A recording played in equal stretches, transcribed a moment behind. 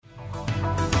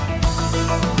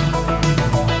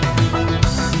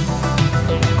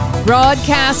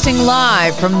Broadcasting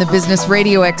live from the Business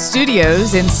RadioX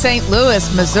studios in St.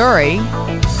 Louis, Missouri,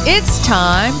 it's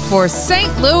time for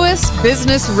St. Louis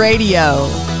Business Radio.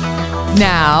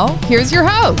 Now, here's your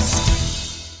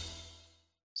host.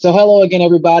 So hello again,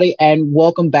 everybody, and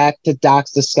welcome back to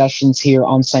Doc's Discussions here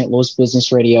on St. Louis Business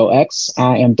RadioX.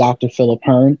 I am Dr. Philip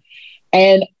Hearn,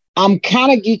 and I'm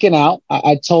kind of geeking out.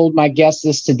 I told my guest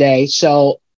this today.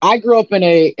 So I grew up in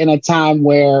a time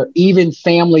where even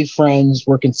family friends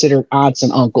were considered aunts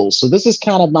and uncles. So this is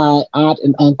kind of my aunt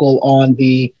and uncle on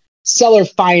the seller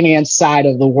finance side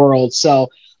of the world. So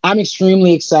I'm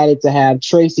extremely excited to have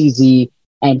Tracy Z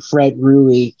and Fred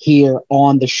Rewey here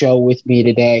on the show with me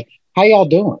today. How y'all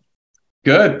doing?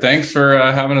 Good. Thanks for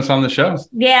having us on the show.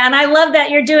 Yeah, and I love that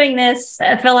you're doing this,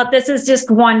 Philip. This is just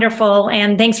wonderful,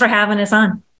 and thanks for having us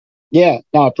on. Yeah,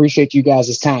 no, I appreciate you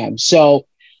guys' time. So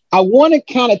I want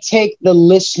to kind of take the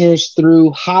listeners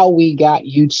through how we got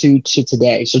you to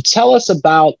today. So tell us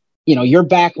about, your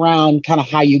background, kind of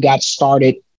how you got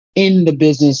started in the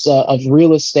business of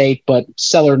real estate, but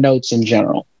seller notes in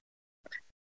general.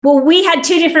 Well, we had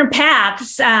two different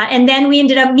paths, and then we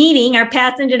ended up meeting. Our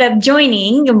paths ended up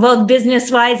joining, both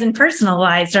business-wise and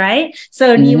personal-wise, right?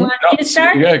 So do you want me to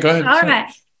start? Yeah, go ahead. All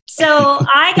right. So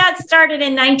I got started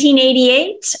in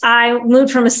 1988. I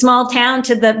moved from a small town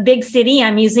to the big city.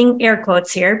 I'm using air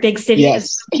quotes here. Big city of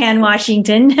Spokane,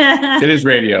 Washington. It is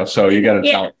radio, so you got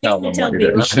to tell them what it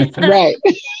is. Right.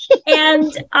 And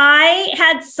I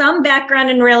had some background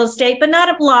in real estate, but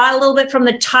not a lot, a little bit from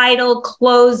the title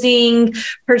closing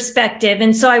perspective.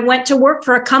 And so I went to work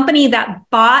for a company that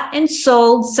bought and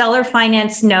sold seller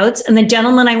finance notes. And the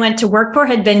gentleman I went to work for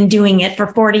had been doing it for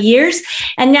 40 years.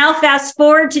 And now fast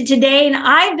forward to today, and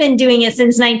I've been doing it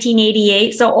since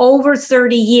 1988, so over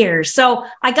 30 years. So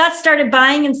I got started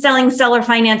buying and selling seller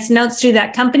finance notes through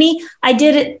that company. I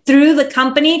did it through the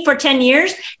company for 10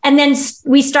 years. And then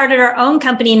we started our own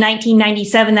company in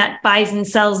 1997 that buys and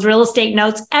sells real estate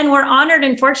notes. And we're honored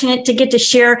and fortunate to get to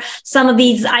share some of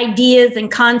these ideas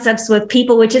and concepts with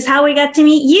people, which is how we got to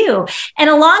meet you.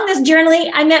 And along this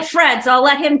journey, I met Fred. So I'll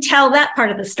let him tell that part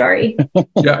of the story.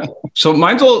 Yeah. So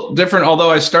mine's a little different,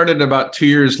 although I started about 2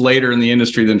 years later in the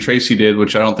industry than Tracy did,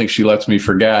 which I don't think she lets me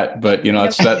forget. But,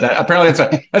 it's that apparently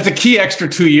that's a key extra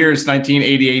 2 years,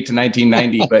 1988 to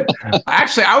 1990. But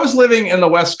actually, I was living in the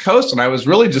West Coast, and I was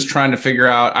really just trying to figure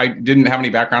out, I didn't have any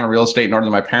background in real estate, nor did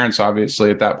my parents, obviously,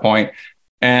 at that point.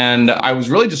 And I was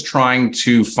really just trying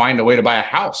to find a way to buy a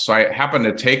house. So I happened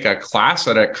to take a class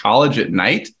at a college at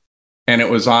night, and it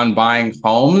was on buying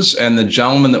homes. And the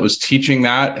gentleman that was teaching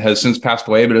that has since passed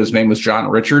away, but his name was John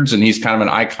Richards, and he's kind of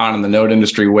an icon in the note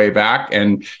industry way back.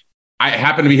 And I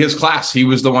happened to be his class. He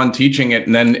was the one teaching it.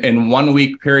 And then in 1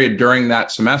 week period during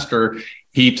that semester,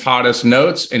 he taught us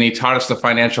notes and he taught us the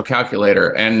financial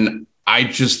calculator. And I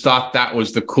just thought that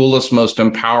was the coolest, most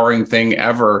empowering thing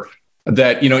ever.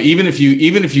 That, even if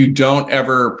you don't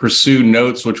ever pursue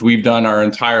notes, which we've done our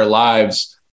entire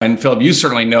lives, and Philip, you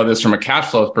certainly know this from a cash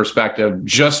flow perspective,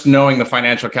 just knowing the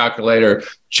financial calculator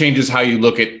changes how you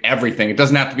look at everything. It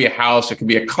doesn't have to be a house. It can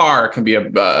be a car. It can be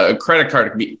a credit card. It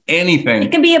can be anything.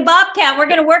 It can be a bobcat. We're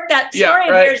going to work that story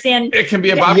of yours in. It can be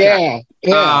a bobcat.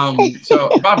 Yeah. So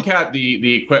bobcat,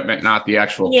 the equipment, not the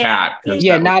actual cat.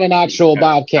 Yeah, not an actual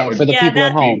bobcat for the people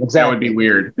at home. Exactly. That would be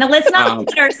weird. Now let's not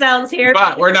put ourselves here.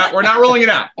 But we're not ruling it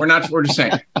out. We're just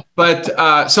saying.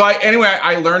 But so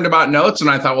I learned about notes, and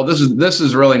I thought, well, this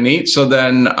is really neat. So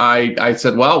then I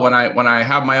said, well, when I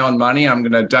have my own money, I'm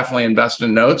going to definitely invest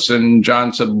in notes. And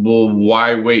John said, well,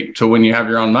 why wait till when you have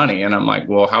your own money? And I'm like,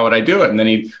 well, how would I do it? And then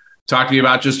he talked to me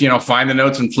about just, find the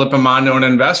notes and flip them onto an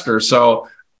investor. So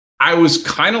I was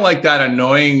kind of like that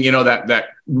annoying, that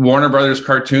Warner Brothers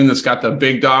cartoon that's got the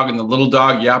big dog and the little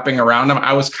dog yapping around him.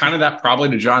 I was kind of that probably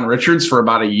to John Richards for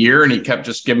about a year, and he kept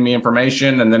just giving me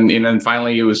information. And then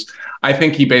finally I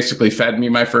think he basically fed me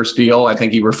my first deal. I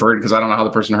think he referred, because I don't know how the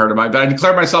person heard of it, but I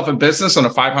declared myself a business on a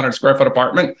 500 square foot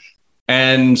apartment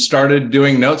and started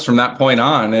doing notes from that point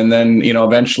on. And then,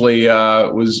 eventually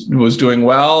was doing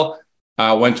well.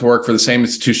 Went to work for the same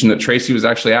institution that Tracy was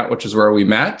actually at, which is where we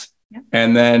met.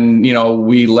 And then,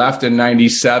 we left in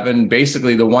 97.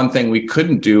 Basically, the one thing we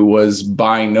couldn't do was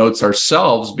buy notes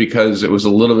ourselves, because it was a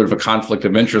little bit of a conflict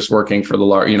of interest working for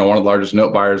one of the largest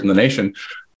note buyers in the nation.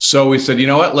 So we said, you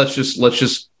know what, let's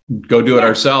just go do it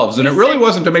ourselves. And it really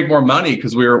wasn't to make more money,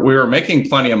 because we were making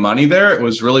plenty of money there. It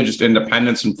was really just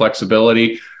independence and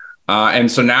flexibility. And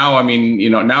so now,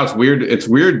 now it's weird. It's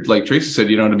weird, like Tracy said,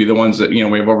 to be the ones that, we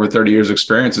have over 30 years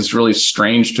experience. It's really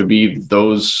strange to be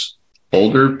those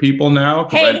older people now.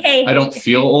 I don't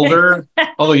feel older.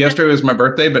 Although yesterday was my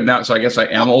birthday, but now, so I guess I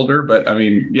am older. But I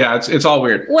mean, yeah, it's all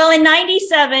weird. Well, in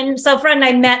 97, so Fred and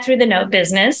I met through the note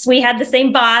business. We had the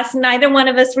same boss. Neither one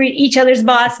of us were each other's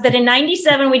boss. But in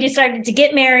 97, we decided to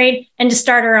get married and to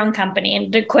start our own company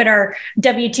and to quit our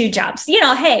W-2 jobs.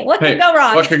 Hey, what could go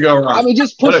wrong? What could go wrong? I mean,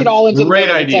 just push it all into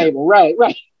the table. Right.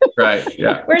 Right.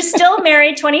 Yeah. We're still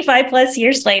married 25 plus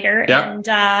years later. Yep.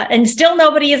 And still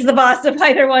nobody is the boss of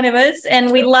either one of us.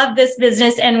 And we love this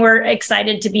business and we're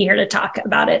excited to be here to talk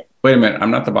about it. Wait a minute.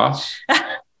 I'm not the boss.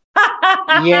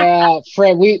 Yeah,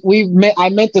 Fred, I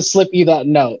meant to slip you that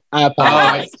note. I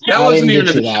apologize. That wasn't even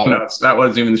in the show notes. That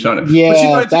wasn't even the show notes.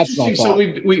 Yeah, that's my fault. So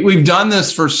we've done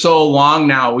this for so long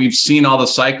now. We've seen all the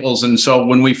cycles. And so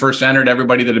when we first entered,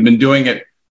 everybody that had been doing it,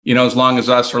 as long as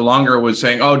us or longer was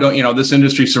saying, oh, don't, this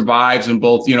industry survives in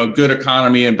both, good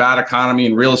economy and bad economy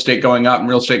and real estate going up and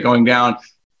real estate going down.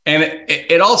 And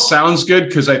it all sounds good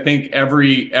because I think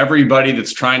everybody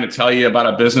that's trying to tell you about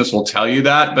a business will tell you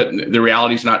that, but the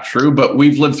reality is not true. But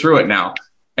we've lived through it now.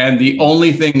 And the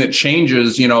only thing that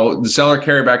changes, the seller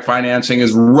carryback financing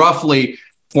is roughly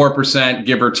 4%,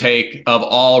 give or take, of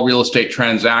all real estate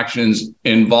transactions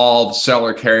involve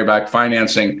seller carryback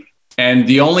financing. And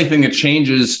the only thing that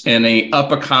changes in a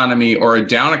up economy or a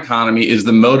down economy is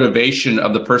the motivation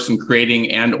of the person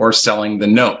creating and or selling the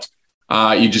note.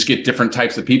 You just get different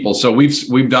types of people. So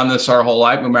we've done this our whole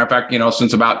life. As a matter of fact,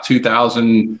 since about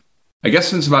 2000,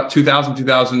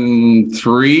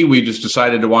 2003, we just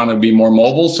decided to want to be more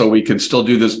mobile so we could still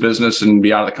do this business and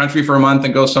be out of the country for a month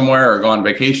and go somewhere or go on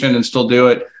vacation and still do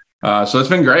it. So it's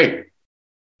been great.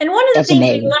 And one of the things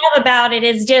we love about it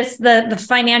is just the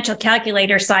financial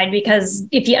calculator side, because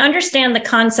if you understand the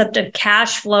concept of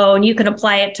cash flow and you can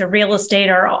apply it to real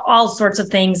estate or all sorts of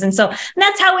things. And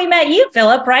that's how we met you,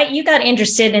 Philip, right? You got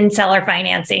interested in seller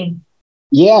financing.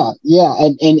 Yeah.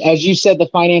 And as you said, the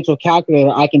financial calculator,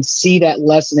 I can see that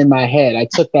lesson in my head. I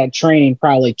took that training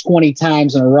probably 20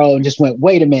 times in a row and just went,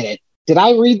 wait a minute, did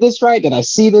I read this right? Did I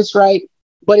see this right?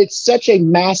 But it's such a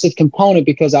massive component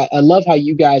because I love how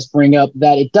you guys bring up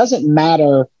that it doesn't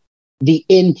matter the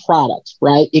end product,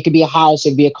 right? It could be a house,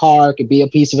 it could be a car, it could be a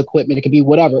piece of equipment, it could be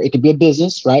whatever. It could be a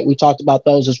business, right? We talked about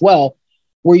those as well,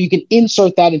 where you can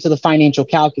insert that into the financial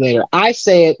calculator. I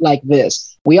say it like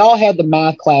this. We all had the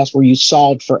math class where you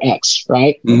solved for X,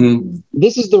 right? Mm-hmm.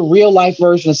 This is the real life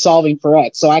version of solving for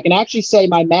X. So I can actually say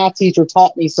my math teacher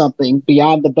taught me something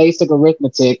beyond the basic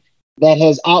arithmetic that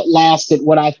has outlasted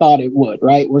what I thought it would,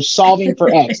 right? We're solving for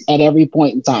X at every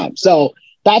point in time. So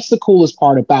that's the coolest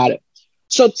part about it.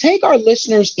 So take our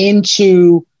listeners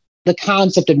into the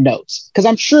concept of notes, because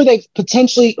I'm sure they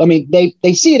see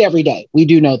it every day. We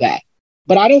do know that.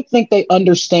 But I don't think they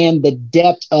understand the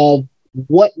depth of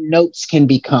what notes can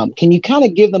become. Can you kind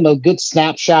of give them a good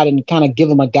snapshot and kind of give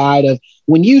them a guide of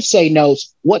when you say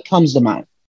notes, what comes to mind?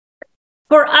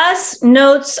 For us,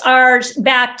 notes are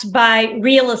backed by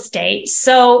real estate.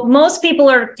 So most people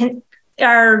are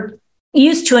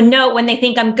used to a note when they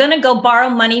think I'm going to go borrow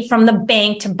money from the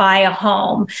bank to buy a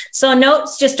home. So a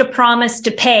note's just a promise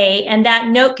to pay, and that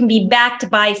note can be backed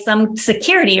by some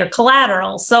security or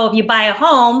collateral. So if you buy a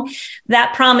home,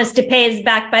 that promise to pay is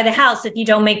backed by the house. If you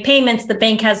don't make payments, the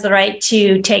bank has the right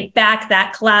to take back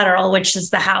that collateral, which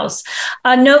is the house.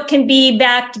 A note can be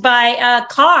backed by a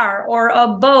car or a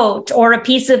boat or a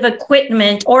piece of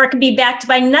equipment, or it can be backed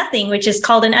by nothing, which is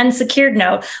called an unsecured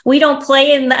note. We don't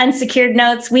play in the unsecured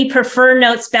notes. We prefer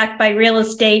notes backed by real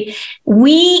estate.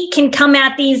 We can come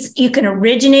at these. You can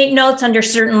originate notes under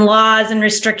certain laws and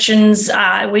restrictions,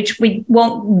 which we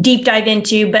won't deep dive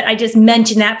into, but I just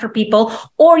mentioned that for people.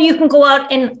 Or you can go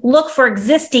out and look for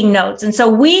existing notes. And so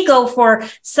we go for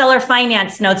seller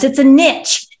finance notes. It's a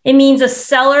niche. It means a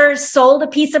seller sold a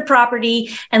piece of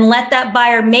property and let that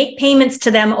buyer make payments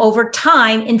to them over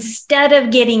time instead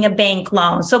of getting a bank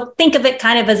loan. So think of it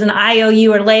kind of as an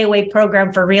IOU or layaway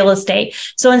program for real estate.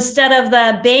 So instead of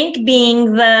the bank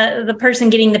being the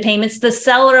person getting the payments, the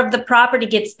seller of the property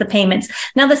gets the payments.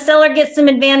 Now the seller gets some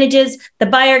advantages, the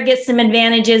buyer gets some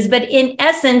advantages, but in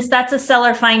essence, that's a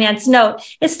seller finance note.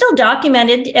 It's still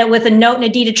documented with a note and a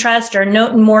deed of trust or a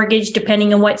note and mortgage,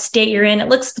 depending on what state you're in.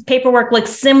 The paperwork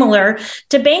looks similar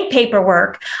to bank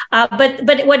paperwork.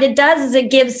 But what it does is it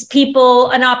gives people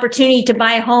an opportunity to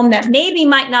buy a home that maybe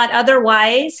might not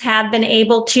otherwise have been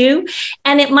able to.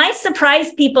 And it might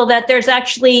surprise people that there's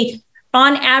actually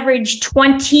on average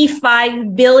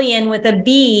 25 billion with a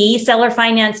B seller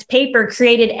financed paper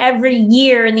created every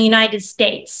year in the United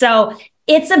States. So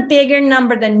it's a bigger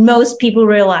number than most people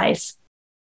realize.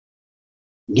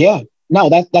 Yeah. No,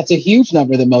 that's a huge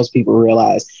number that most people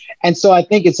realize. And so I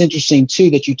think it's interesting, too,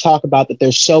 that you talk about that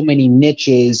there's so many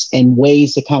niches and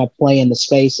ways to kind of play in the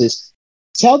spaces.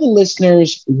 Tell the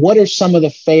listeners, what are some of the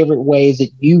favorite ways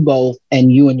that you both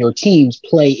and you and your teams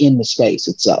play in the space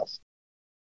itself?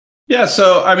 Yeah.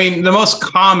 So, I mean, the most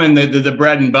common, the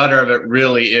bread and butter of it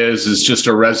really is just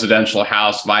a residential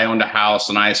house. If I owned a house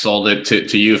and I sold it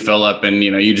to you, Philip, and,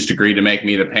 you just agreed to make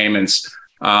me the payments,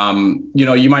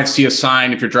 you might see a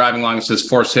sign if you're driving along that says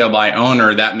for sale by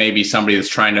owner. That may be somebody that's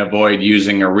trying to avoid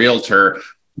using a realtor.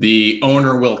 The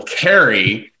owner will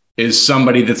carry is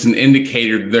somebody that's an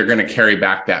indicator they're going to carry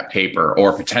back that paper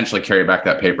or potentially carry back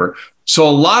that paper. So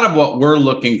a lot of what we're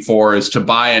looking for is to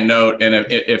buy a note. And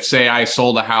if say I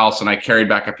sold a house and I carried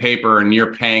back a paper and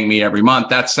you're paying me every month,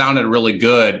 that sounded really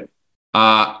good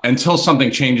until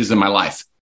something changes in my life.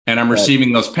 And I'm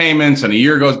receiving those payments, and a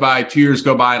year goes by, 2 years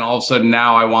go by, and all of a sudden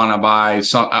now I want to buy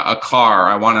a car.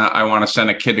 I want to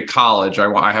send a kid to college.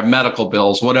 I have medical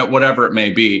bills, whatever it may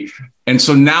be. And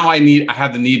so now I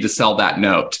have the need to sell that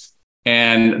note.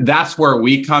 And that's where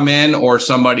we come in, or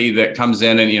somebody that comes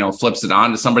in and, flips it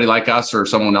on to somebody like us or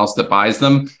someone else that buys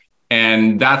them.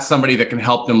 And that's somebody that can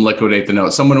help them liquidate the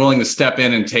note, someone willing to step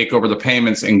in and take over the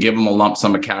payments and give them a lump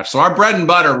sum of cash. So our bread and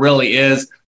butter really is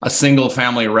a single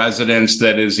family residence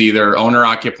that is either owner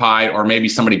occupied or maybe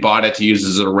somebody bought it to use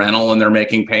as a rental and they're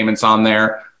making payments on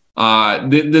there.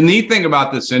 The neat thing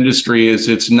about this industry is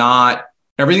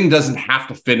everything doesn't have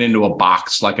to fit into a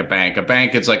box like a bank. A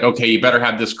bank, it's like, okay, you better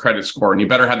have this credit score and you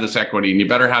better have this equity and you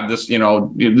better have this,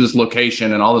 this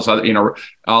location and all this other,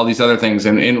 all these other things.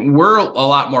 And we're a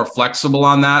lot more flexible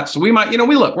on that. So we might,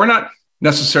 we're not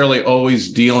necessarily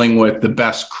always dealing with the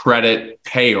best credit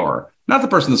payer. Not the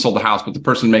person that sold the house, but the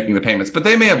person making the payments. But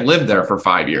they may have lived there for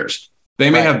 5 years. They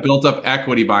may have built up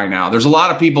equity by now. There's a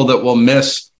lot of people that will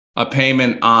miss a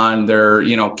payment on their,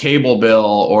 cable bill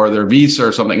or their Visa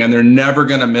or something, and they're never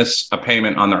going to miss a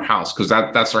payment on their house because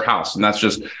that's their house, and that's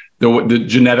just the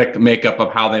genetic makeup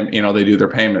of how they do their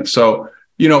payments. So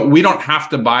we don't have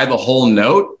to buy the whole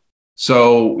note.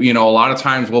 So a lot of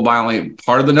times we'll buy only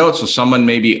part of the note. So someone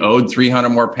may be owed 300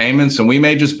 more payments, and we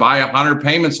may just buy 100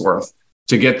 payments worth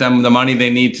to get them the money they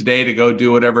need today to go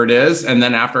do whatever it is. And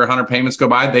then after 100 payments go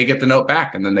by, they get the note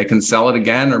back, and then they can sell it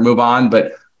again or move on.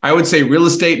 But I would say real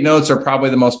estate notes are probably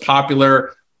the most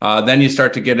popular. Then you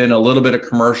start to get in a little bit of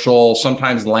commercial,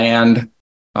 sometimes land.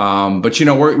 But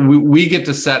we get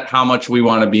to set how much we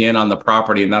want to be in on the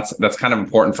property, and that's kind of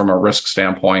important from a risk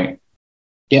standpoint.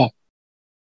 Yeah,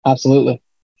 absolutely.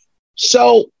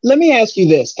 So let me ask you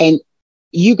this, and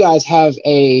you guys have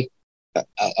a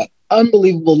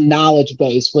unbelievable knowledge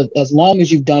base with as long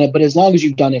as you've done it, but as long as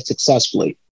you've done it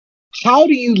successfully. How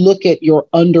do you look at your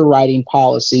underwriting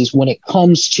policies when it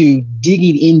comes to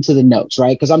digging into the notes,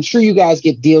 right? Because I'm sure you guys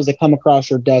get deals that come across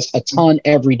your desk a ton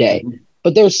every day,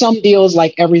 but there's some deals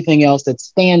like everything else that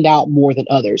stand out more than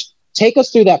others. Take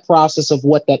us through that process of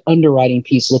what that underwriting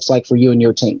piece looks like for you and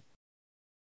your team.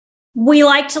 We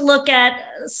like to look at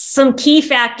some key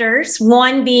factors,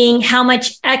 one being how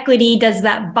much equity does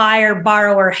that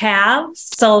borrower have?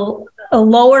 So a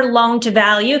lower loan to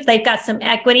value, if they've got some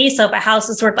equity. So if a house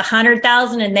is worth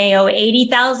 $100,000 and they owe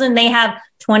 $80,000, they have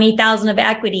 $20,000 of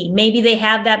equity. Maybe they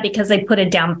have that because they put a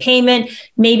down payment.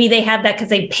 Maybe they have that because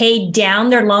they paid down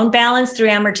their loan balance through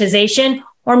amortization.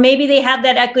 Or maybe they have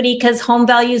that equity because home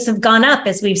values have gone up,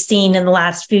 as we've seen in the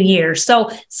last few years. So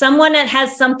someone that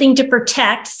has something to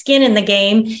protect, skin in the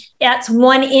game, that's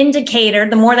one indicator.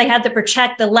 The more they have to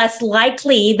protect, the less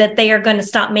likely that they are going to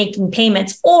stop making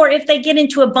payments. Or if they get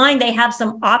into a bind, they have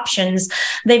some options.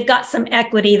 They've got some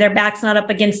equity. Their back's not up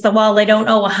against the wall. They don't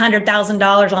owe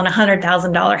 $100,000 on a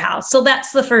 $100,000 house. So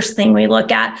that's the first thing we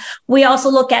look at. We also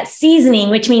look at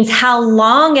seasoning, which means how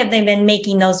long have they been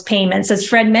making those payments? As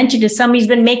Fred mentioned, if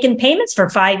somebody's been making payments for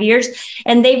 5 years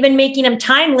and they've been making them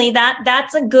timely,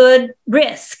 that's a good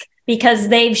risk because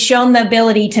they've shown the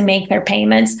ability to make their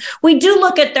payments. We do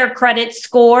look at their credit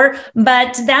score,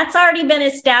 but that's already been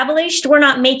established. We're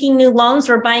not making new loans,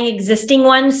 we're buying existing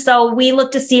ones. So we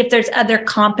look to see if there's other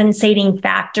compensating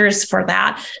factors for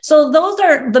that. So those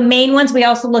are the main ones. We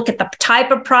also look at the type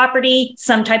of property.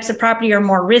 Some types of property are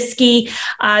more risky.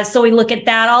 So we look at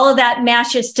that. All of that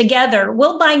mashes together.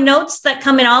 We'll buy notes that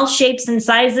come in all shapes and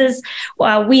sizes.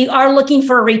 We are looking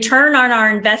for a return on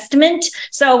our investment.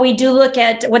 So we do look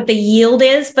at what the yield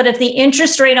is, but if the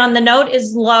interest rate on the note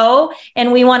is low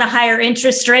and we want a higher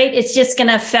interest rate, it's just going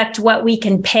to affect what we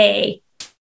can pay.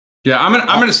 Yeah, I'm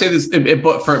gonna say this.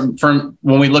 From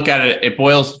when we look at it, it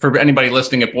boils for anybody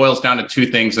listening. It boils down to two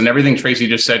things, and everything Tracy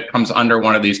just said comes under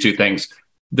one of these two things.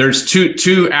 There's two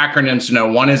acronyms to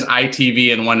know. One is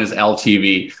ITV and one is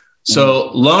LTV.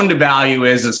 So loan to value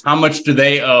is how much do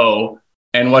they owe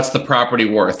and what's the property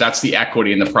worth? That's the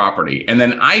equity in the property. And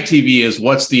then ITV is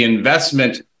what's the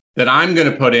investment that I'm going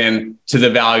to put in to the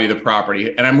value of the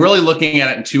property. And I'm really looking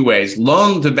at it in two ways.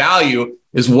 Loan to value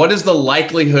is what is the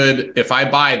likelihood if I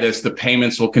buy this, the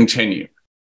payments will continue.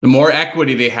 The more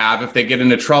equity they have, if they get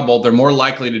into trouble, they're more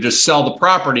likely to just sell the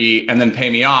property and then pay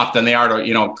me off than they are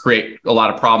to, create a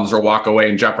lot of problems or walk away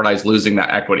and jeopardize losing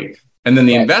that equity. And then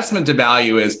the investment to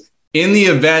value is in the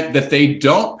event that they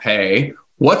don't pay,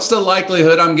 what's the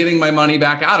likelihood I'm getting my money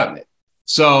back out of it?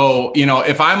 So,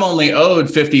 if I'm only owed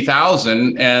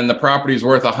 50,000 and the property's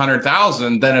worth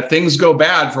 100,000, then if things go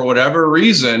bad for whatever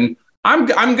reason, I'm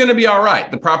going to be all right.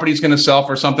 The property's going to sell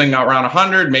for something around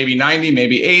 100, maybe 90,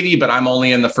 maybe 80, but I'm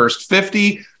only in the first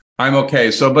 50. I'm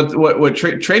okay. So, but what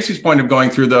Tracy's point of going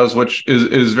through those, which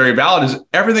is very valid, is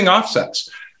everything offsets.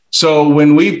 So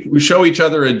when we show each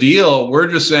other a deal, we're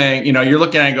just saying, you're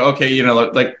looking at it and go,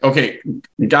 okay, okay,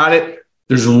 got it.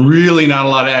 There's really not a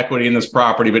lot of equity in this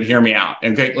property, but hear me out.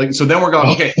 Okay. So then we're going,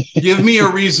 okay, give me a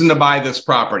reason to buy this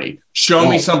property. Show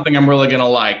me something I'm really going to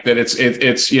like, that it's,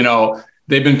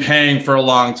 they've been paying for a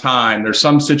long time. There's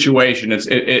some situation.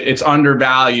 It's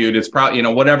undervalued. It's probably,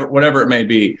 whatever it may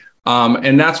be.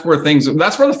 And that's where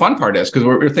the fun part is, because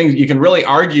we're things you can really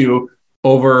argue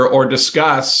over or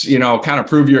discuss, kind of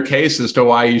prove your case as to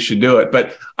why you should do it.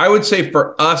 But I would say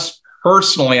for us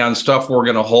personally on stuff we're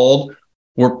going to hold,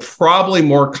 we're probably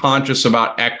more conscious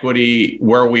about equity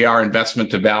where we are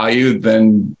investment to value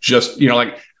than just,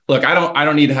 look, I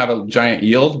don't need to have a giant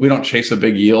yield. We don't chase a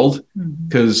big yield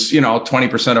because,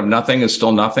 20% of nothing is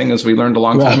still nothing, as we learned a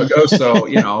long time ago. So,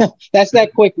 that's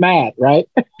that quick math, right?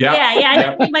 Yeah. I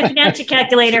don't need my financial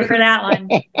calculator for that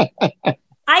one.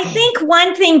 I think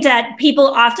one thing that people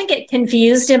often get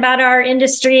confused about our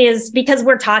industry is because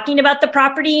we're talking about the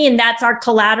property and that's our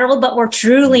collateral, but we're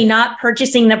truly not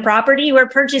purchasing the property. We're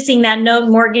purchasing that note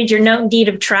mortgage or note and deed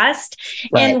of trust.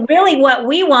 Right. And really what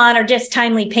we want are just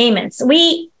timely payments.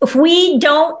 If we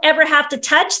don't ever have to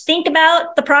think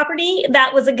about the property,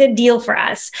 that was a good deal for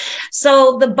us.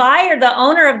 So the buyer, the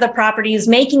owner of the property who's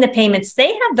making the payments,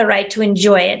 they have the right to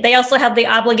enjoy it. They also have the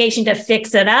obligation to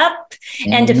fix it up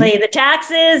and to pay the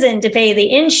taxes and to pay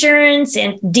the insurance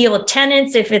and deal with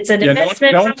tenants if it's an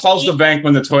investment. No one calls the bank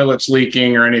when the toilet's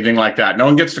leaking or anything like that. No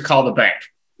one gets to call the bank.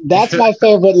 That's my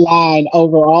favorite line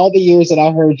over all the years that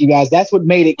I heard you guys. That's what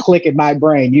made it click in my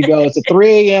brain. You go, it's a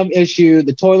 3 a.m. issue.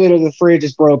 The toilet or the fridge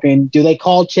is broken. Do they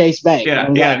call Chase Bank? Yeah.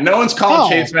 Like, no one's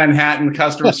called Chase Manhattan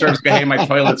customer service. Go, hey, my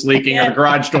toilet's leaking or the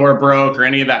garage door broke or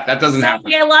any of that. That doesn't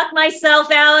happen. I locked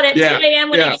myself out at 10 a.m.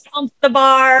 when I was home from the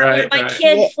bar. Right, my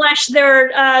kid flushed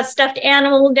their stuffed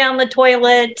animal down the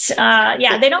toilet.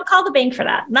 They don't call the bank for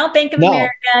that. Not Bank of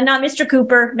America, not Mr.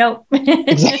 Cooper. Nope.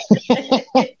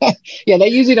 Yeah, they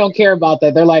usually don't care about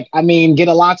that. They're like, get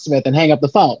a locksmith and hang up the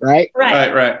phone, right?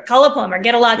 Right. Call a plumber,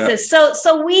 get a locksmith.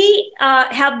 So we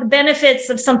have the benefits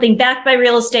of something backed by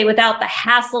real estate without the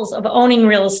hassles of owning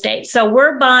real estate. So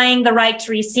we're buying the right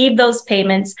to receive those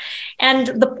payments.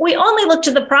 And we only look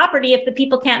to the property if the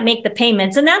people can't make the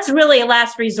payments. And that's really a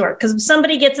last resort, because if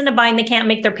somebody gets in a bind, they can't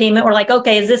make their payment. We're like,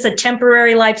 okay, is this a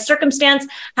temporary life circumstance?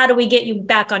 How do we get you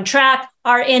back on track?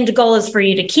 Our end goal is for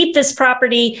you to keep this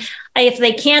property. If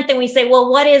they can't, then we say, well,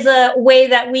 what is a way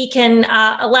that we can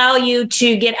allow you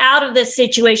to get out of this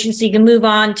situation so you can move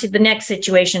on to the next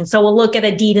situation? So we'll look at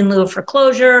a deed in lieu of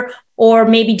foreclosure, or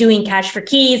maybe doing cash for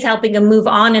keys, helping them move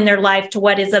on in their life to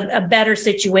what is a better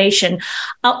situation.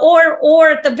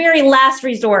 Or at the very last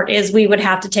resort is we would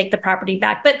have to take the property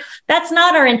back. But that's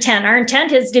not our intent. Our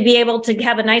intent is to be able to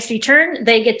have a nice return.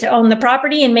 They get to own the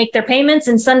property and make their payments,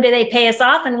 and someday they pay us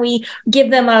off and we give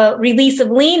them a release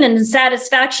of lien and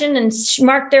satisfaction and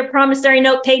mark their promissory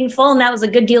note paid in full. And that was a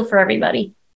good deal for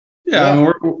everybody.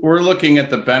 Yeah, we're looking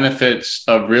at the benefits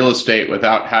of real estate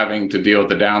without having to deal with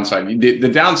the downside. The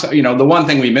downside, the one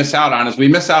thing we miss out on is we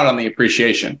miss out on the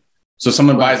appreciation. So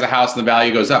someone buys a house and the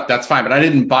value goes up. That's fine, but I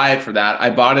didn't buy it for that. I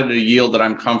bought it at a yield that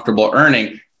I'm comfortable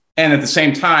earning. And at the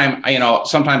same time,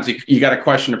 sometimes you got to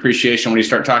question appreciation when you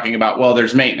start talking about, well,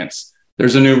 there's maintenance,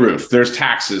 there's a new roof, there's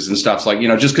taxes and stuff. Like,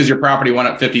 just because your property went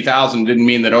up 50,000 didn't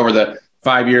mean that over the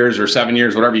 5 years or 7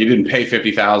 years, whatever, you didn't pay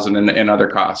 50,000 in other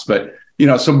costs. But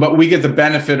but we get the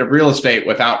benefit of real estate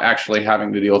without actually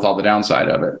having to deal with all the downside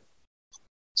of it.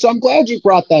 So I'm glad you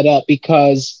brought that up,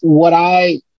 because what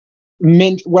I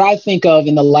think of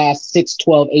in the last 6,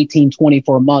 12, 18,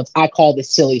 24 months, I call the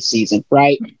silly season,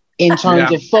 right? In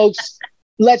terms of folks,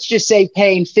 let's just say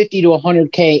paying 50 to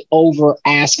 100K over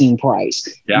asking price.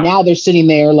 Yeah. Now they're sitting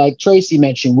there, like Tracy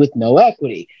mentioned, with no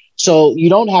equity. So you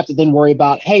don't have to then worry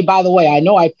about, hey, by the way, I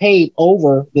know I paid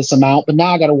over this amount, but now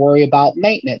I got to worry about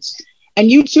maintenance. And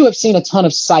you two have seen a ton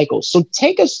of cycles. So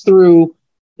take us through,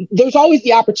 there's always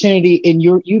the opportunity in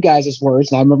you guys'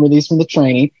 words, and I remember these from the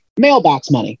training, mailbox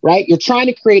money, right? You're trying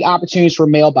to create opportunities for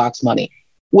mailbox money.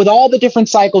 With all the different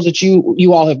cycles that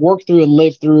you all have worked through and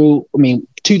lived through, I mean,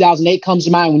 2008 comes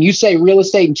to mind. When you say real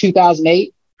estate in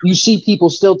 2008, you see people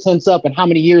still tense up. And how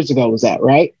many years ago was that,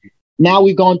 right? Now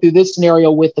we've gone through this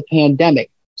scenario with the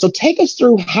pandemic. So take us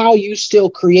through how you still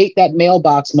create that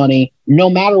mailbox money, no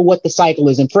matter what the cycle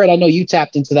is. And Fred, I know you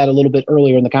tapped into that a little bit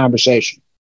earlier in the conversation.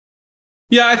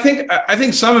 Yeah, I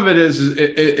think some of it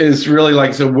is really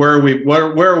like, so where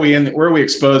are we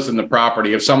exposed in the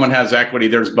property? If someone has equity,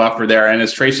 there's buffer there. And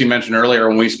as Tracy mentioned earlier,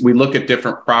 when we look at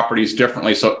different properties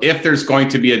differently. So if there's going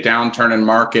to be a downturn in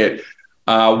market,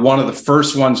 one of the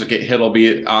first ones that get hit will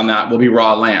be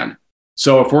raw land.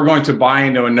 So if we're going to buy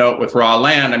into a note with raw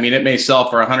land, I mean, it may sell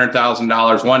for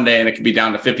 $100,000 one day and it could be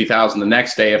down to $50,000 the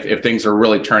next day if things are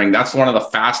really turning. That's one of the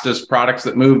fastest products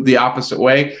that move the opposite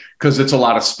way because it's a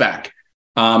lot of spec.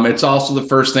 It's also the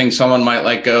first thing someone might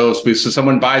let go. So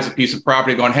someone buys a piece of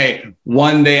property going, hey,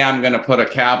 one day I'm going to put a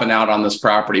cabin out on this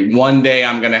property. One day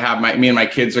I'm going to have me and my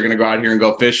kids are going to go out here and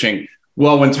go fishing.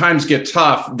 Well, when times get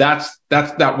tough,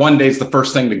 that one day is the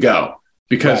first thing to go.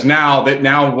 Because right.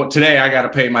 now today I got to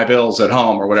pay my bills at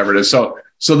home or whatever it is. So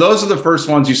those are the first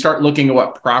ones. You start looking at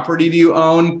what property do you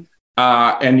own,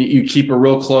 and you keep a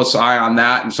real close eye on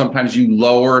that. And sometimes you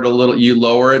lower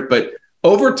it, but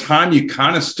over time you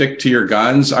kind of stick to your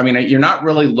guns. I mean, you're not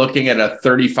really looking at a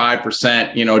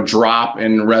 35%, drop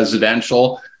in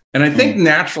residential. And I think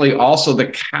naturally also the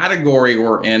category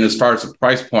we're in as far as the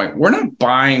price point, we're not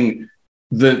buying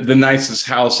the nicest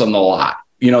house on the lot.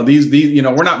 We're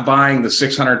not buying the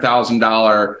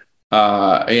 $600,000,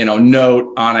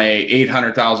 note on a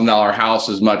 $800,000 house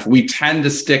as much. We tend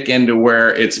to stick into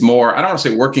where it's more, I don't want to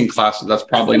say working class, that's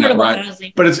probably not right,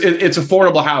 housing. But it's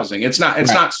affordable housing. It's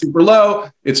not super low.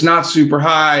 It's not super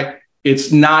high.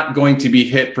 It's not going to be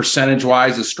hit percentage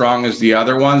wise as strong as the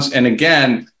other ones. And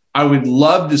again, I would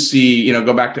love to see,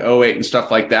 go back to 2008 and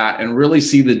stuff like that and really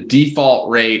see the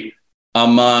default rate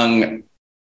among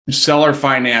seller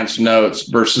finance notes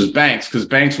versus banks, because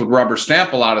banks would rubber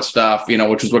stamp a lot of stuff,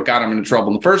 which is what got them into trouble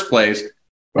in the first place,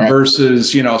 right.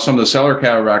 Versus, some of the seller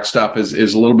carryback stuff is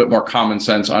a little bit more common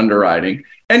sense underwriting.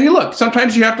 And you look,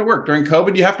 sometimes you have to work. During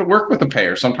COVID, you have to work with a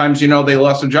payer. Sometimes, they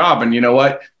lost a job and you know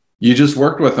what? You just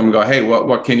worked with them and go, hey,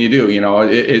 what can you do?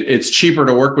 It's cheaper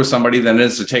to work with somebody than it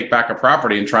is to take back a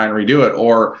property and try and redo it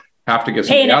or have to get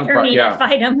somebody out of it. Yeah.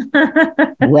 Fight them.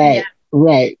 Right. Yeah.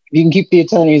 Right. You can keep the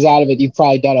attorneys out of it. You've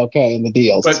probably done okay in the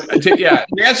deals. But to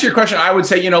answer your question, I would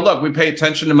say, look, we pay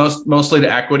attention to mostly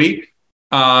to equity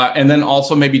and then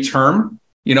also maybe term.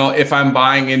 If I'm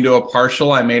buying into a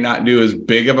partial, I may not do as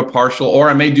big of a partial, or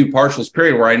I may do partials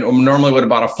period where I normally would have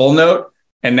bought a full note.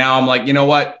 And now I'm like,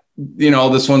 what?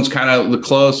 This one's kind of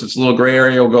close. It's a little gray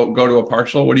area. We'll go to a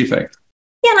partial. What do you think?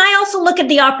 Yeah. And I also look at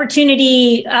the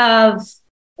opportunity of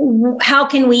how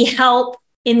can we help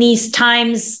in these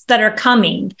times that are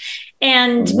coming.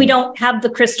 And we don't have the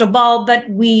crystal ball, but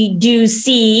we do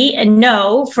see and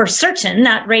know for certain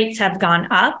that rates have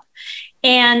gone up.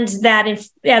 And that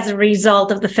as a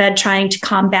result of the Fed trying to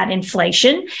combat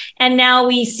inflation. And now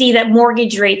we see that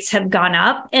mortgage rates have gone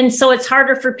up. And so it's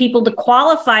harder for people to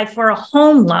qualify for a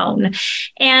home loan.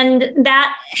 And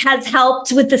that has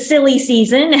helped with the silly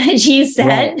season, as you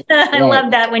said. Right. I love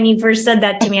that when you first said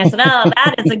that to me. I said, oh,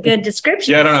 that is a good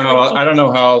description. Yeah, I don't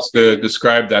know how else to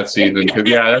describe that season.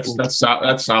 That's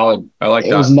solid. I like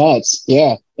that. It was nuts.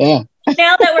 Yeah.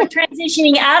 Now that we're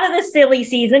transitioning out of the silly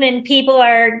season and people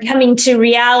are coming to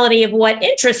reality of what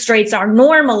interest rates are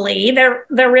normally, they're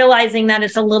realizing that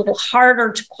it's a little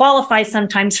harder to qualify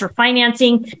sometimes for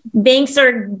financing. Banks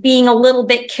are being a little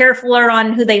bit carefuler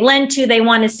on who they lend to. They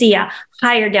want to see a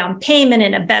higher down payment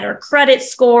and a better credit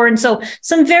score. And so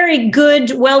some very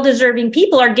good, well-deserving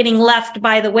people are getting left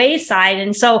by the wayside.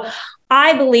 And so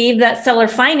I believe that seller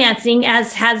financing,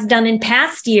 as has done in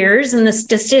past years, and the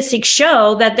statistics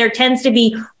show that there tends to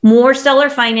be more seller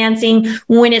financing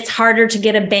when it's harder to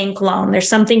get a bank loan. There's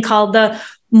something called the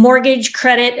Mortgage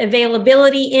Credit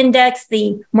Availability Index.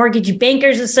 The Mortgage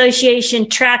Bankers Association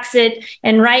tracks it.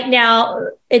 And right now,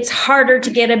 it's harder to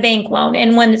get a bank loan.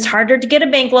 And when it's harder to get a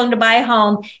bank loan to buy a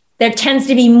home, there tends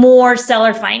to be more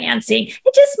seller financing.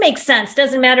 It just makes sense.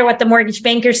 Doesn't matter what the mortgage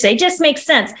bankers say, just makes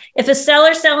sense. If a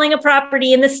seller's selling a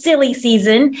property in the silly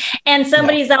season and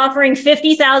somebody's offering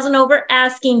 $50,000 over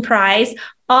asking price,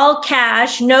 all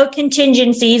cash, no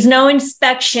contingencies, no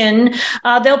inspection.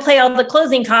 They'll pay all the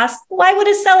closing costs. Why would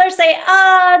a seller say,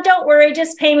 don't worry,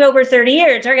 just pay me over 30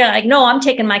 years? They're gonna no, I'm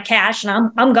taking my cash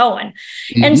and I'm going.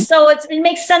 Mm-hmm. And so it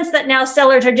makes sense that now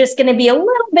sellers are just going to be a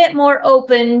little bit more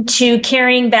open to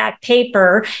carrying back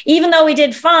paper, even though we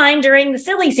did fine during the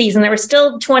silly season. There were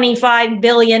still 25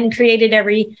 billion created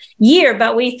every year,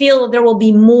 but we feel there will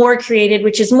be more created,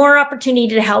 which is more opportunity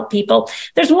to help people.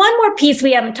 There's one more piece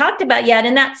we haven't talked about yet,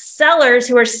 and that's sellers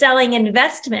who are selling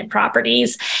investment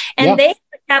properties. And they have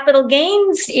a capital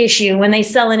gains issue when they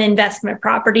sell an investment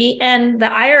property. And the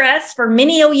IRS for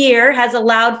many a year has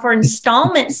allowed for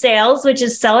installment sales, which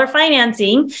is seller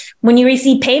financing. When you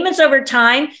receive payments over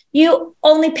time, you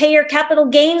only pay your capital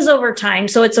gains over time.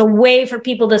 So it's a way for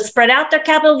people to spread out their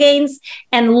capital gains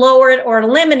and lower it or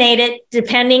eliminate it,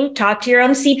 depending, talk to your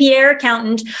own CPA or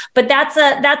accountant. But that's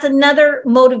another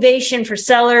motivation for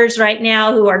sellers right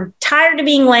now who are tired of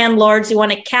being landlords, who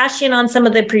want to cash in on some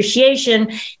of the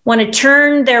appreciation, want to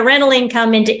turn their rental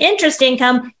income into interest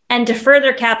income and defer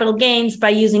their capital gains by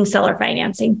using seller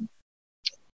financing.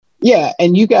 Yeah,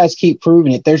 and you guys keep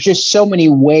proving it. There's just so many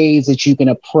ways that you can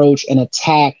approach and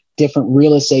attack different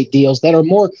real estate deals that are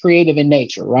more creative in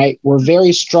nature, right? We're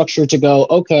very structured to go,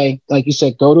 okay, like you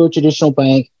said, go to a traditional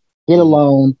bank, get a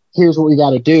loan, here's what we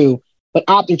got to do. But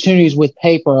opportunities with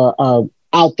paper are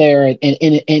out there and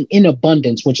in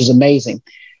abundance, which is amazing.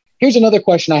 Here's another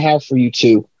question I have for you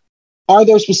two. Are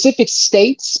there specific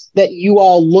states that you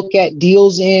all look at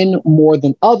deals in more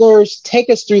than others? Take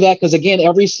us through that, because again,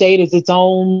 every state is its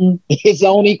own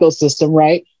ecosystem,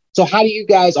 right? So how do you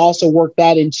guys also work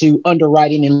that into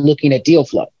underwriting and looking at deal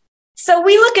flow? So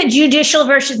we look at judicial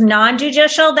versus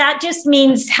non-judicial. That just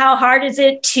means how hard is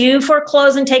it to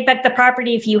foreclose and take back the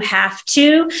property if you have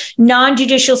to.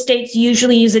 Non-judicial states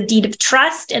usually use a deed of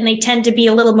trust, and they tend to be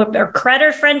a little more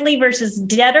creditor-friendly versus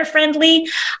debtor-friendly.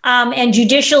 And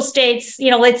judicial states,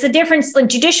 it's a difference. In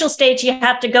judicial states, you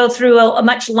have to go through a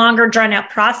much longer,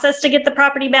 drawn-out process to get the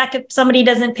property back. If somebody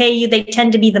doesn't pay you, they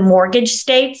tend to be the mortgage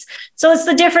states. So it's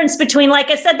the difference between,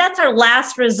 like I said, that's our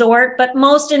last resort, but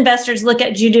most investors look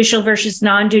at judicial versus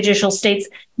non-judicial states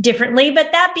differently.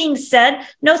 But that being said,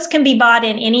 notes can be bought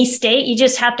in any state. You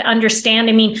just have to understand.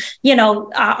 I mean,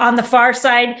 on the far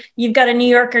side, you've got a New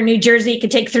York or New Jersey. It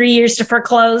could take 3 years to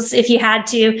foreclose if you had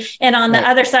to. And on the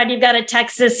other side, you've got a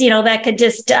Texas, that could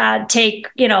just take,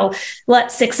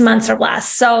 6 months or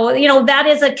less. So, that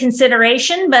is a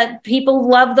consideration, but people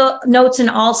love the notes in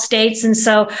all states. And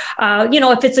so,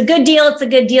 if it's a good deal, it's a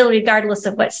good deal regardless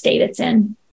of what state it's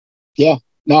in. Yeah.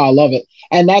 No, I love it.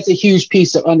 And that's a huge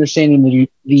piece of understanding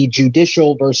the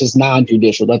judicial versus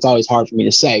non-judicial. That's always hard for me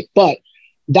to say, but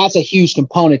that's a huge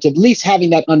component to at least having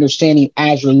that understanding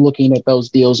as you're looking at those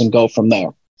deals and go from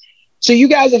there. So you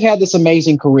guys have had this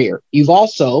amazing career. You've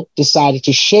also decided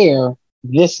to share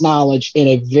this knowledge in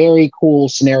a very cool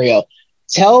scenario.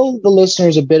 Tell the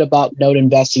listeners a bit about note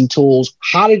investing tools.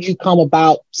 How did you come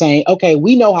about saying, okay,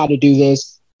 we know how to do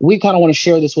this. We kind of want to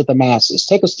share this with the masses.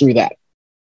 Take us through that.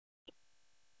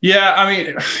 Yeah, I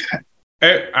mean,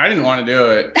 I didn't want to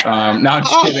do it. No,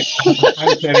 I'm just kidding.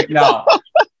 I'm kidding. No,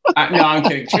 I'm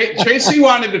kidding. Tracy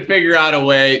wanted to figure out a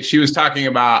way. She was talking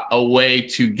about a way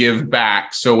to give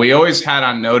back. So we always had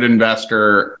on Note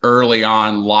Investor early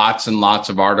on lots and lots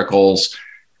of articles.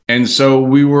 And so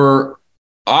we were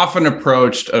often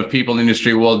approached of people in the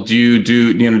industry. Well, do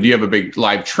you have a big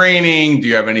live training? Do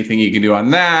you have anything you can do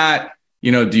on that? Do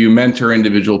you mentor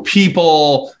individual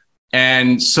people?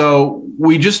 And so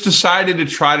we just decided to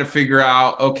try to figure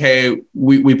out, okay,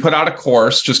 we put out a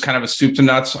course, just kind of a soup to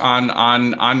nuts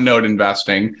on note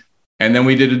investing. And then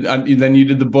then you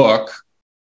did the book,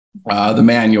 the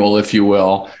manual, if you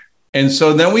will. And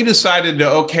so then we decided to,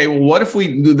 okay, well, what if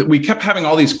we kept having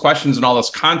all these questions and all this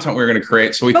content we were going to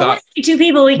create. So we thought 2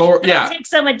 people, we can't take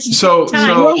so much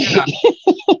time.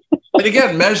 And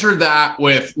again, measure that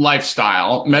with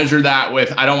lifestyle, measure that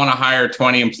with, I don't want to hire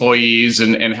 20 employees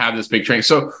and have this big training.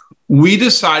 So we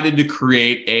decided to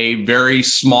create a very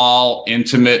small,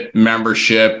 intimate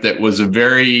membership that was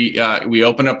we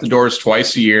open up the doors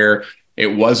twice a year. It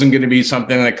wasn't going to be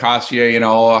something that cost you,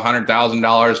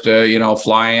 $100,000 to,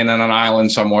 fly in on an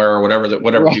island somewhere or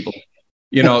whatever right. People,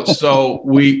 so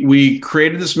we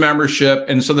created this membership.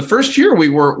 And so the first year we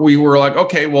were like,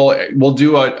 okay, well, we'll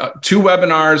do 2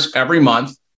 webinars every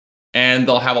month and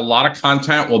they'll have a lot of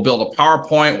content. We'll build a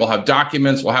PowerPoint, we'll have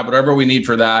documents, we'll have whatever we need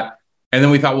for that. And then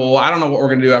we thought, well, I don't know what we're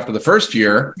going to do after the first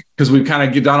year because we've kind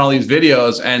of done all these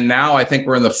videos. And now I think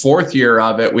we're in the 4th year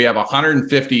of it. We have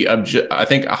 150 of just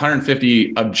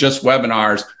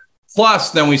webinars.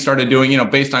 Plus, then we started doing,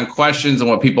 based on questions and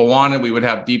what people wanted, we would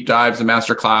have deep dives and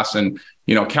masterclass. And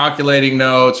calculating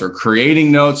notes or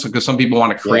creating notes, because some people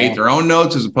want to create their own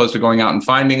notes as opposed to going out and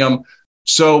finding them.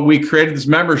 So we created this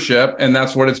membership, and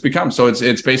that's what it's become. So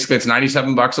it's basically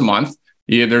 $97 a month.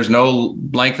 There's no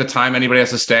length of time anybody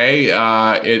has to stay.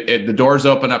 The doors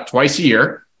open up twice a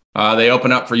year. They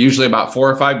open up for usually about 4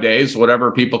 or 5 days,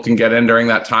 whatever people can get in during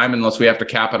that time, unless we have to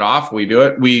cap it off. We do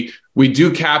it. We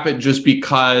do cap it just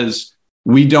because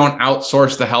we don't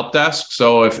outsource the help desk.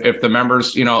 So if the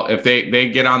members, if they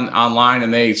get online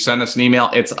and they send us an email,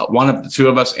 it's one of the two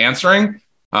of us answering.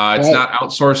 It's not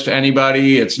outsourced to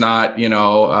anybody. It's not,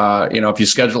 if you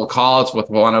schedule a call, it's with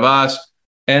one of us.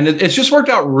 And it's just worked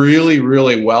out really,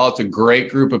 really well. It's a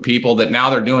great group of people that now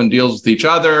they're doing deals with each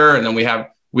other. And then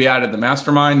we added the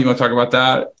mastermind. You want to talk about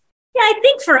that? Yeah, I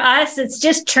think for us, it's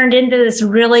just turned into this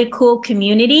really cool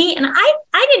community. And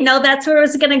I didn't know that's where it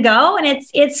was going to go. And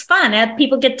it's fun. We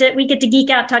get to geek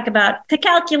out, talk about the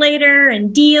calculator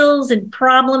and deals and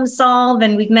problem solve.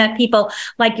 And we've met people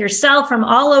like yourself from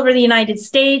all over the United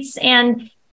States.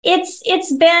 And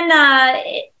it's been,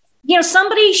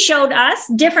 somebody showed us,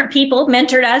 different people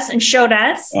mentored us and showed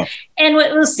us. Oh. And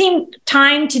it seemed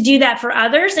time to do that for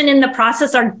others. And in the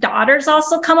process, our daughter's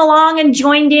also come along and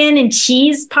joined in, and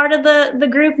she's part of the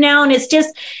group now. And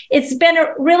it's been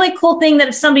a really cool thing that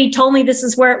if somebody told me this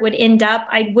is where it would end up,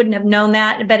 I wouldn't have known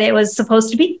that, but it was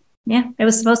supposed to be. Yeah, it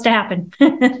was supposed to happen.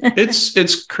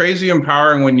 It's crazy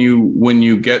empowering when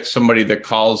you get somebody that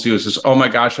calls you and says, "Oh my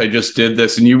gosh, I just did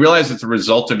this," and you realize it's a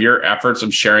result of your efforts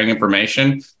of sharing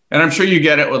information. And I'm sure you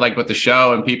get it with the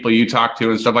show and people you talk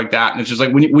to and stuff like that. And it's just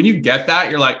like when you get that,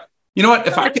 you're like, you know what?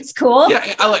 If I could, it's cool. Yeah,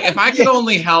 if I could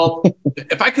only help,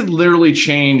 if I could literally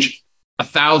change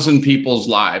 1,000 people's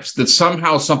lives, that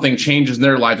somehow something changes in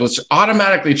their lives, which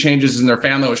automatically changes in their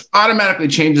family, which automatically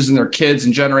changes in their kids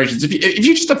and generations. If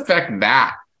you just affect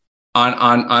that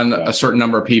on a certain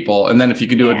number of people, and then if you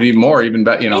could do it even more, even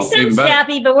better, It sounds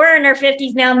sappy, but we're in our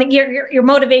 50s now, and your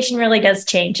motivation really does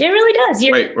change. It really does.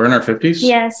 Wait, we're in our 50s?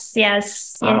 Yes,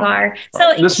 you are.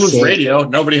 So this was radio.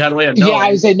 Nobody had a way of knowing. Yeah,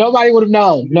 I would say nobody would have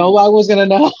known. Nobody was going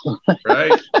to know.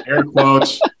 Right? Air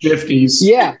quotes, 50s.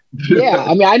 Yeah.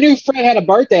 I mean, I knew Fred had a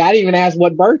birthday. I didn't even ask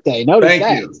what birthday. Notice Thank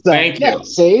that. you. So, Thank you.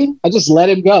 See, I just let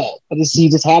him go. He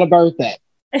just had a birthday.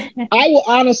 I will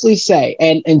honestly say,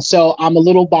 and so I'm a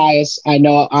little biased. I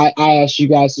know I asked you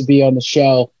guys to be on the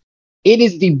show. It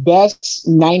is the best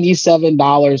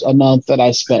 $97 a month that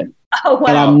I spend. Oh, wow.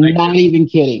 And I'm not even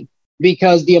kidding,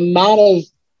 because the amount of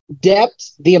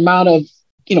depth, the amount of,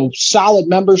 solid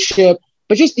membership,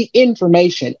 but just the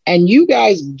information. And you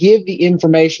guys give the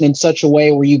information in such a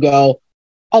way where you go,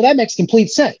 oh, that makes complete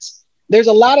sense. There's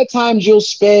a lot of times you'll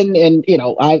spend, and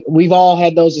we've all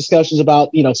had those discussions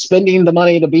about spending the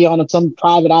money to be on some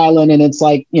private island, and it's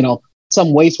like some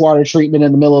wastewater treatment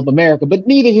in the middle of America. But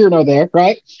neither here nor there,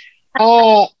 right?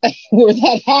 Where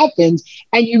that happens,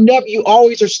 and you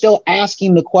always are still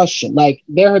asking the question. Like,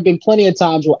 there have been plenty of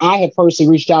times where I have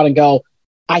personally reached out and go,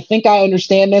 I think I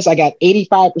understand this. I got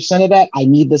 85% of that. I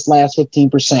need this last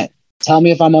 15%. Tell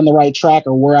me if I'm on the right track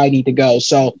or where I need to go.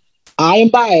 So I am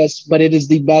biased, but it is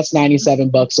the best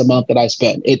 $97 a month that I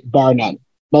spend. It bar none.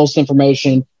 Most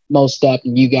information, most depth,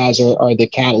 and you guys are the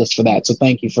catalyst for that. So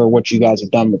thank you for what you guys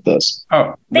have done with this.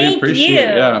 Oh, thank you.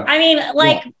 Yeah. I mean,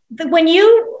 when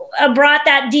you brought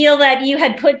that deal that you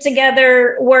had put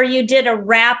together where you did a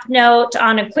wrap note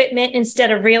on equipment instead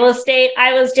of real estate,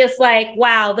 I was just like,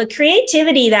 wow, the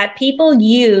creativity that people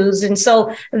use. And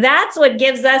so that's what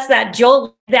gives us that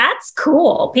jolt. That's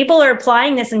cool. People are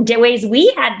applying this in ways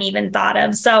we hadn't even thought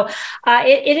of. So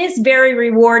it is very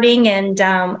rewarding. And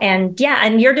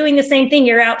you're doing the same thing.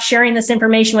 You're out sharing this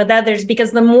information with others,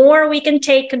 because the more we can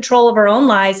take control of our own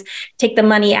lives, take the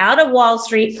money out of Wall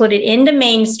Street, put it into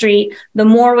Main Street, the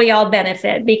more we all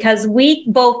benefit, because we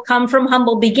both come from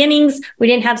humble beginnings. We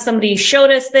didn't have somebody who showed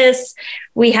us this.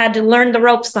 We had to learn the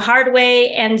ropes the hard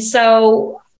way. And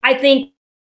so I think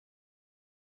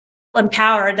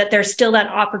empowered that there's still that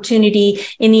opportunity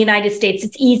in the United States.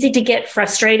 It's easy to get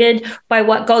frustrated by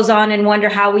what goes on and wonder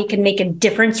how we can make a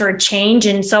difference or a change.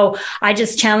 And so I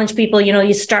just challenge people,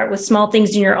 you start with small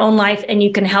things in your own life and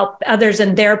you can help others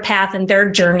in their path and their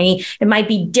journey. It might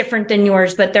be different than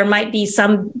yours, but there might be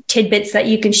some tidbits that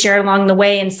you can share along the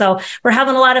way. And so we're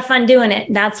having a lot of fun doing it.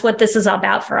 And that's what this is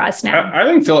about for us now. I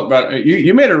think, Philip,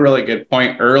 you made a really good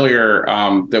point earlier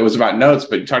that was about notes,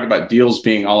 but you talked about deals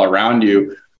being all around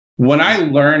you. When I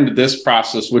learned this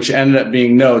process, which ended up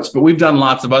being notes, but we've done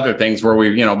lots of other things where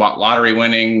we've, bought lottery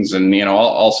winnings and,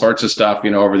 all sorts of stuff,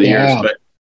 over the years. But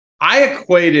I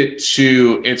equate it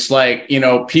to, it's like,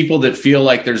 people that feel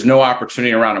like there's no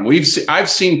opportunity around them. I've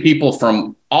seen people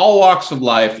from all walks of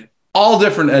life, all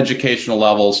different educational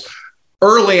levels,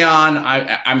 early on,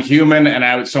 I'm human,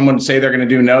 and someone would say they're going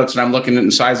to do notes, and I'm looking at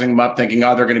and sizing them up, thinking,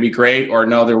 oh, they're going to be great, or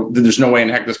no, there's no way in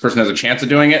heck this person has a chance of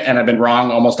doing it, and I've been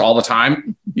wrong almost all the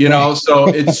time, So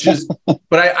it's just,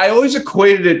 but I always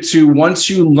equated it to once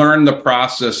you learn the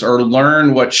process or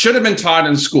learn what should have been taught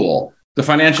in school, the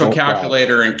financial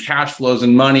calculator and cash flows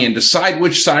and money, and decide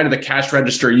which side of the cash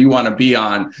register you want to be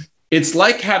on. It's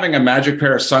like having a magic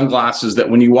pair of sunglasses that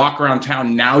when you walk around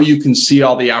town, now you can see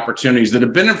all the opportunities that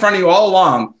have been in front of you all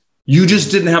along. You just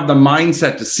didn't have the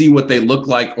mindset to see what they look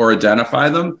like or identify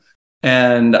them.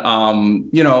 And,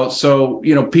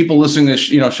 people listening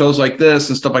to, shows like this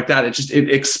and stuff like that, it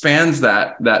expands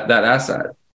that asset.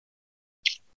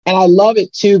 And I love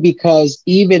it too, because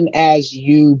even as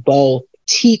you both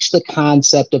teach the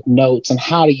concept of notes and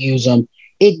how to use them,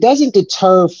 it doesn't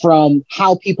deter from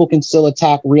how people can still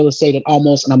attack real estate at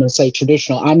almost, and I'm going to say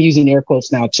traditional. I'm using air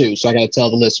quotes now too, so I got to tell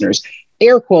the listeners,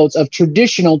 air quotes of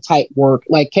traditional type work,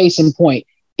 like case in point,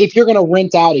 if you're going to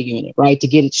rent out a unit, right, to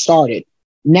get it started,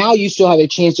 now you still have a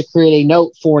chance to create a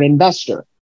note for an investor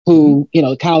who, kind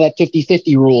of that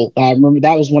 50-50 rule. I remember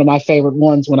that was one of my favorite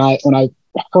ones when I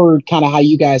heard kind of how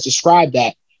you guys described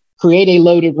that. Create a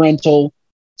loaded rental,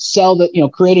 sell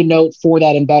create a note for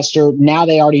that investor. Now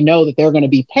they already know that they're going to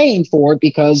be paying for it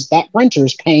because that renter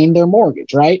is paying their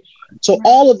mortgage, right? So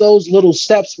all of those little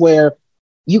steps where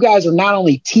you guys are not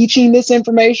only teaching this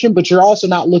information, but you're also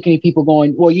not looking at people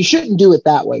going, well, you shouldn't do it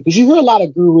that way. Because you hear a lot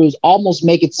of gurus almost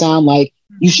make it sound like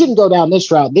you shouldn't go down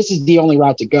this route. This is the only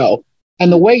route to go.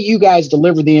 And the way you guys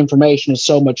deliver the information is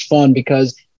so much fun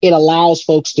because it allows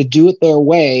folks to do it their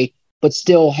way, but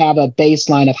still have a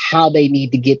baseline of how they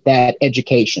need to get that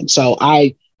education. So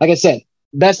like I said,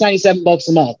 best $97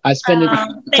 a month. I spend it,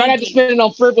 try not to spend it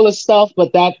on frivolous stuff,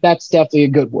 but that's definitely a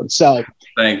good one. So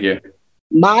thank you.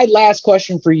 My last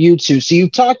question for you two. So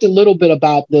you've talked a little bit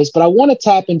about this, but I want to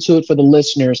tap into it for the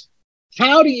listeners.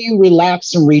 How do you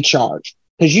relax and recharge?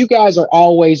 Because you guys are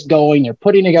always going, you're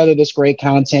putting together this great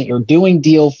content, you're doing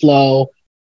deal flow,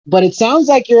 but it sounds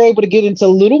like you're able to get into a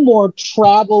little more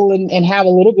travel and have a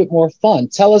little bit more fun.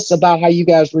 Tell us about how you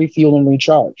guys refuel and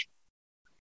recharge.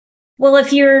 Well,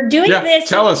 if you're doing this...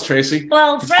 Tell us, Tracy.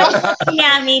 Well, Fred's looking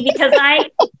at me because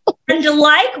I tend to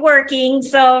like working,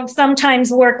 so sometimes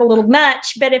work a little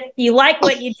much. But if you like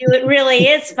what you do, it really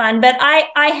is fun. But I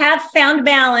have found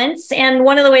balance. And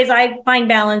one of the ways I find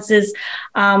balance is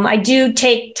I do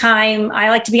take time. I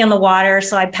like to be on the water,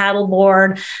 so I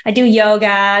paddleboard. I do yoga.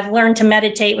 I've learned to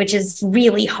meditate, which is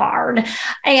really hard.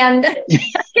 And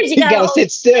you got to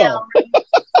sit still.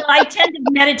 So I tend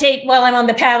to meditate while I'm on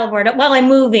the paddleboard, while I'm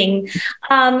moving.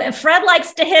 Fred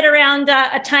likes to hit around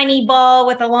a tiny ball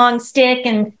with a long stick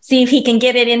and see if he can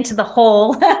get it into the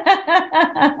hole.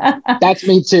 That's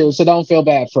me too. So don't feel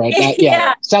bad, Fred.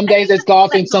 Yeah. Some days it's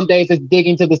golfing, some days it's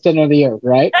digging to the center of the earth,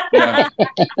 right? Yeah.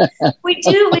 We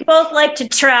both like to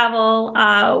travel.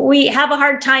 We have a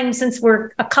hard time since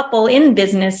we're a couple in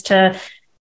business to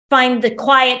find the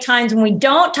quiet times when we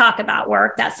don't talk about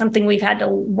work. That's something we've had to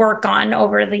work on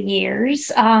over the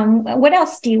years. What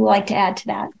else do you like to add to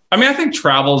that? I mean, I think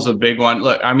travel is a big one.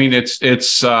 Look, I mean,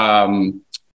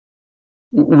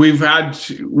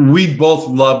 we both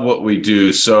love what we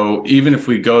do. So even if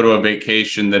we go to a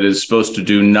vacation that is supposed to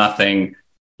do nothing,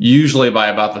 usually by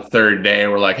about the third day,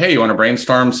 we're like, hey, you want to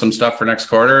brainstorm some stuff for next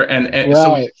quarter? And right.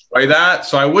 So we enjoy that.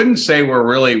 So I wouldn't say we're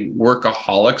really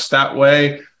workaholics that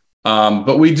way.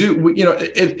 But we do,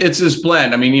 it's this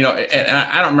blend. I mean, and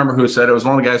I don't remember who said it. It was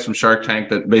one of the guys from Shark Tank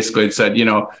that basically said,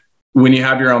 when you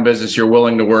have your own business, you're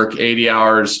willing to work 80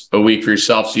 hours a week for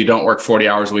yourself, so you don't work 40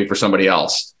 hours a week for somebody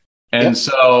else. And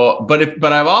so,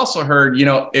 but I've also heard,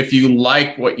 if you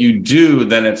like what you do,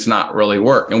 then it's not really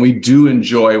work. And we do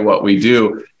enjoy what we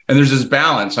do. And there's this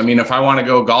balance. I mean, if I want to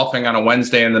go golfing on a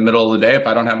Wednesday in the middle of the day, if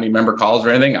I don't have any member calls or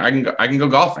anything, I can go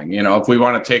golfing. If we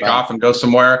want to take off and go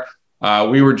somewhere.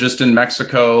 We were just in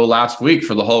Mexico last week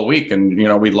for the whole week, and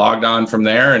we logged on from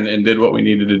there and did what we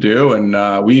needed to do.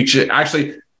 And we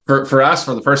actually, for us,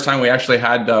 for the first time, we actually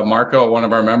had Marco, one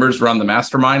of our members, run the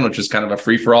mastermind, which is kind of a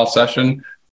free for all session.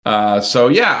 So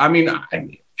yeah, I mean, I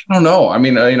don't know. I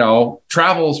mean,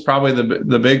 travel is probably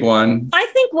the big one. I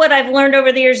think what I've learned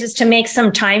over the years is to make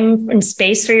some time and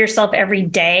space for yourself every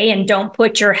day, and don't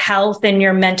put your health and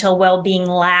your mental well-being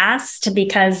last,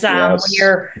 because when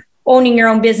you're owning your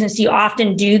own business, you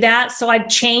often do that. So I've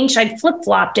changed. I've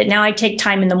flip-flopped it. Now I take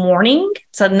time in the morning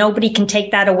So nobody can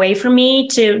take that away from me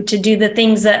to do the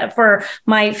things that for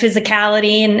my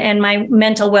physicality and my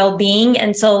mental well-being.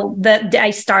 And so that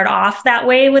I start off that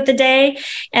way with the day.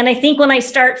 And I think when I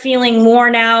start feeling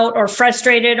worn out or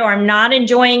frustrated, or I'm not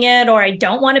enjoying it, or I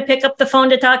don't want to pick up the phone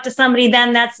to talk to somebody,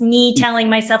 then that's me telling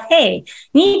myself, hey,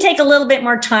 you need to take a little bit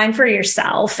more time for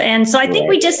yourself. And so I think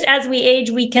we just, as we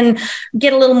age, we can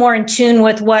get a little more in tune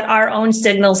with what our own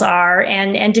signals are,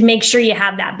 and to make sure you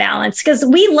have that balance, because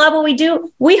we love what we do.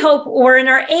 We hope we're in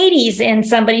our 80s and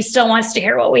somebody still wants to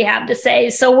hear what we have to say.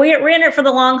 So we're in it for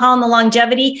the long haul and the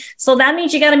longevity. So that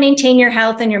means you got to maintain your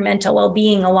health and your mental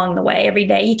well-being along the way every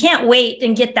day. You can't wait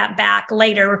and get that back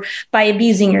later by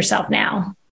abusing yourself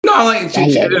now. No, like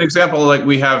an example, like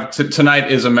we have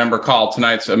tonight is a member call.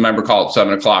 Tonight's a member call at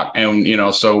 7:00.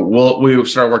 And, so we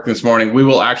start working this morning. We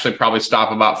will actually probably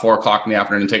stop about 4:00 in the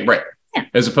afternoon and take a break. Yeah.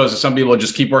 As opposed to some people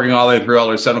just keep working all the way through all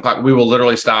the way to 7:00. We will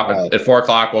literally stop at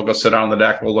 4:00. We'll go sit out on the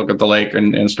deck. We'll look at the lake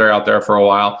and stare out there for a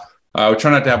while. We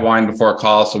try not to have wine before a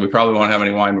call, so we probably won't have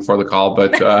any wine before the call.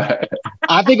 But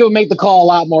I think it would make the call a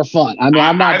lot more fun. I mean,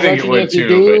 I'm not judging if you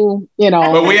do,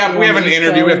 But we have an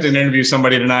interview. We have to interview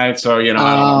somebody tonight, so I don't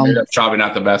know. That's probably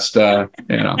not the best.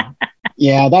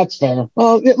 Yeah, that's fair.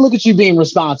 Well, look at you being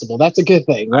responsible. That's a good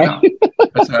thing, right?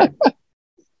 That's right.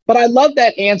 But I love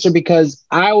that answer, because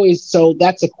so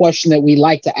that's a question that we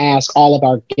like to ask all of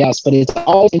our guests, but it's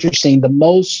always interesting. The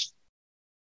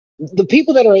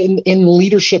people that are in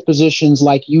leadership positions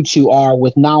like you two are,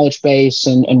 with knowledge base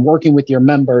and working with your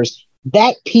members,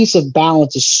 that piece of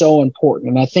balance is so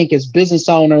important. And I think as business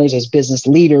owners, as business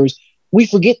leaders, we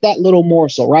forget that little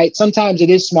morsel, right? Sometimes it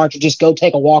is smart to just go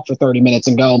take a walk for 30 minutes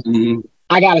and go,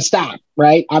 I got to stop,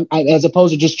 right? As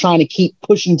opposed to just trying to keep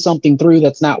pushing something through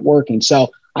that's not working.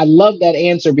 So I love that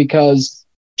answer, because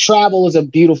travel is a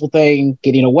beautiful thing.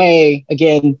 Getting away,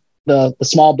 again, the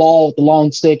small ball with the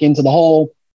long stick into the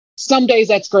hole. Some days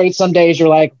that's great. Some days you're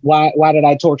like, why did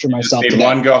I torture myself? Just need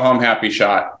one go home happy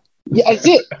shot. Yeah, that's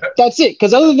it. That's it.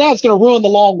 Because other than that, it's going to ruin the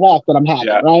long walk that I'm having,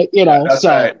 right? That's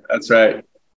right. That's right.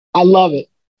 I love it.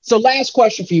 So last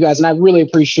question for you guys, and I really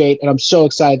appreciate, and I'm so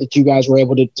excited that you guys were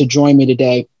able to join me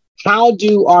today. How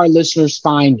do our listeners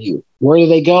find you? Where do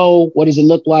they go? What does it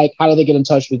look like? How do they get in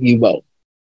touch with you both?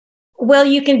 Well,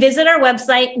 you can visit our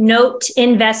website,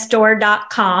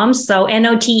 noteinvestor.com. So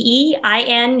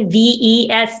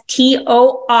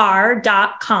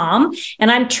noteinvestor.com.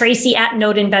 And I'm Tracy at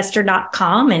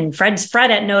noteinvestor.com, and Fred's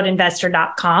Fred at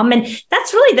noteinvestor.com. And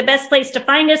that's really the best place to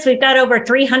find us. We've got over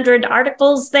 300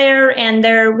 articles there, and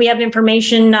there we have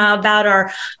information about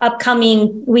our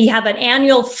upcoming, we have an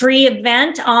annual free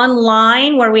event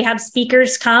online where we have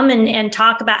speakers come and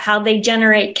talk about how they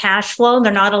generate cash flow.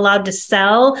 They're not allowed to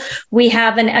sell. We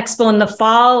have an expo in the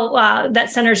fall that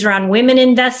centers around women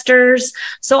investors.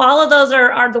 So all of those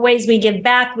are the ways we give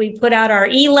back. We put out our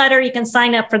e-letter. You can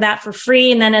sign up for that for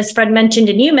free. And then, as Fred mentioned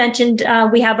and you mentioned,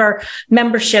 we have our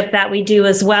membership that we do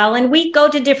as well. And we go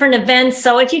to different events.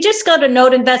 So if you just go to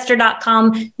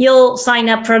noteinvestor.com, you'll sign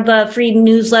up for the free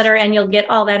newsletter, and you'll get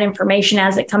all that information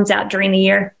as it comes out during the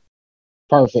year.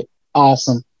 Perfect.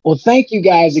 Awesome. Well, thank you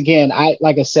guys again.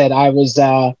 Like I said, I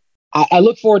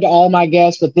look forward to all my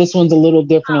guests, but this one's a little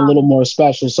different, a little more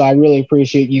special. So I really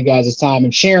appreciate you guys' time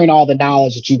and sharing all the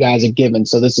knowledge that you guys have given.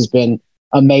 So this has been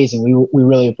amazing. We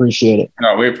really appreciate it.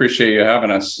 No, we appreciate you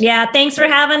having us. Yeah, thanks for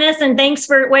having us, and thanks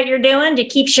for what you're doing to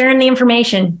keep sharing the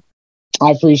information.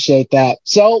 I appreciate that.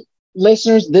 So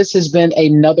listeners, this has been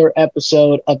another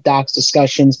episode of Docs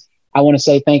Discussions. I want to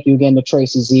say thank you again to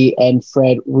Tracy Z and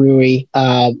Fred Rewey.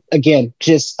 Again,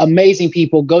 just amazing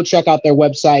people. Go check out their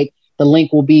website. The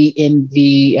link will be in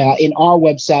our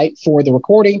website for the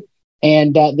recording.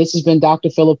 And this has been Dr.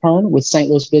 Philip Hearn with St.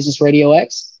 Louis Business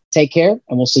RadioX. Take care,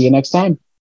 and we'll see you next time.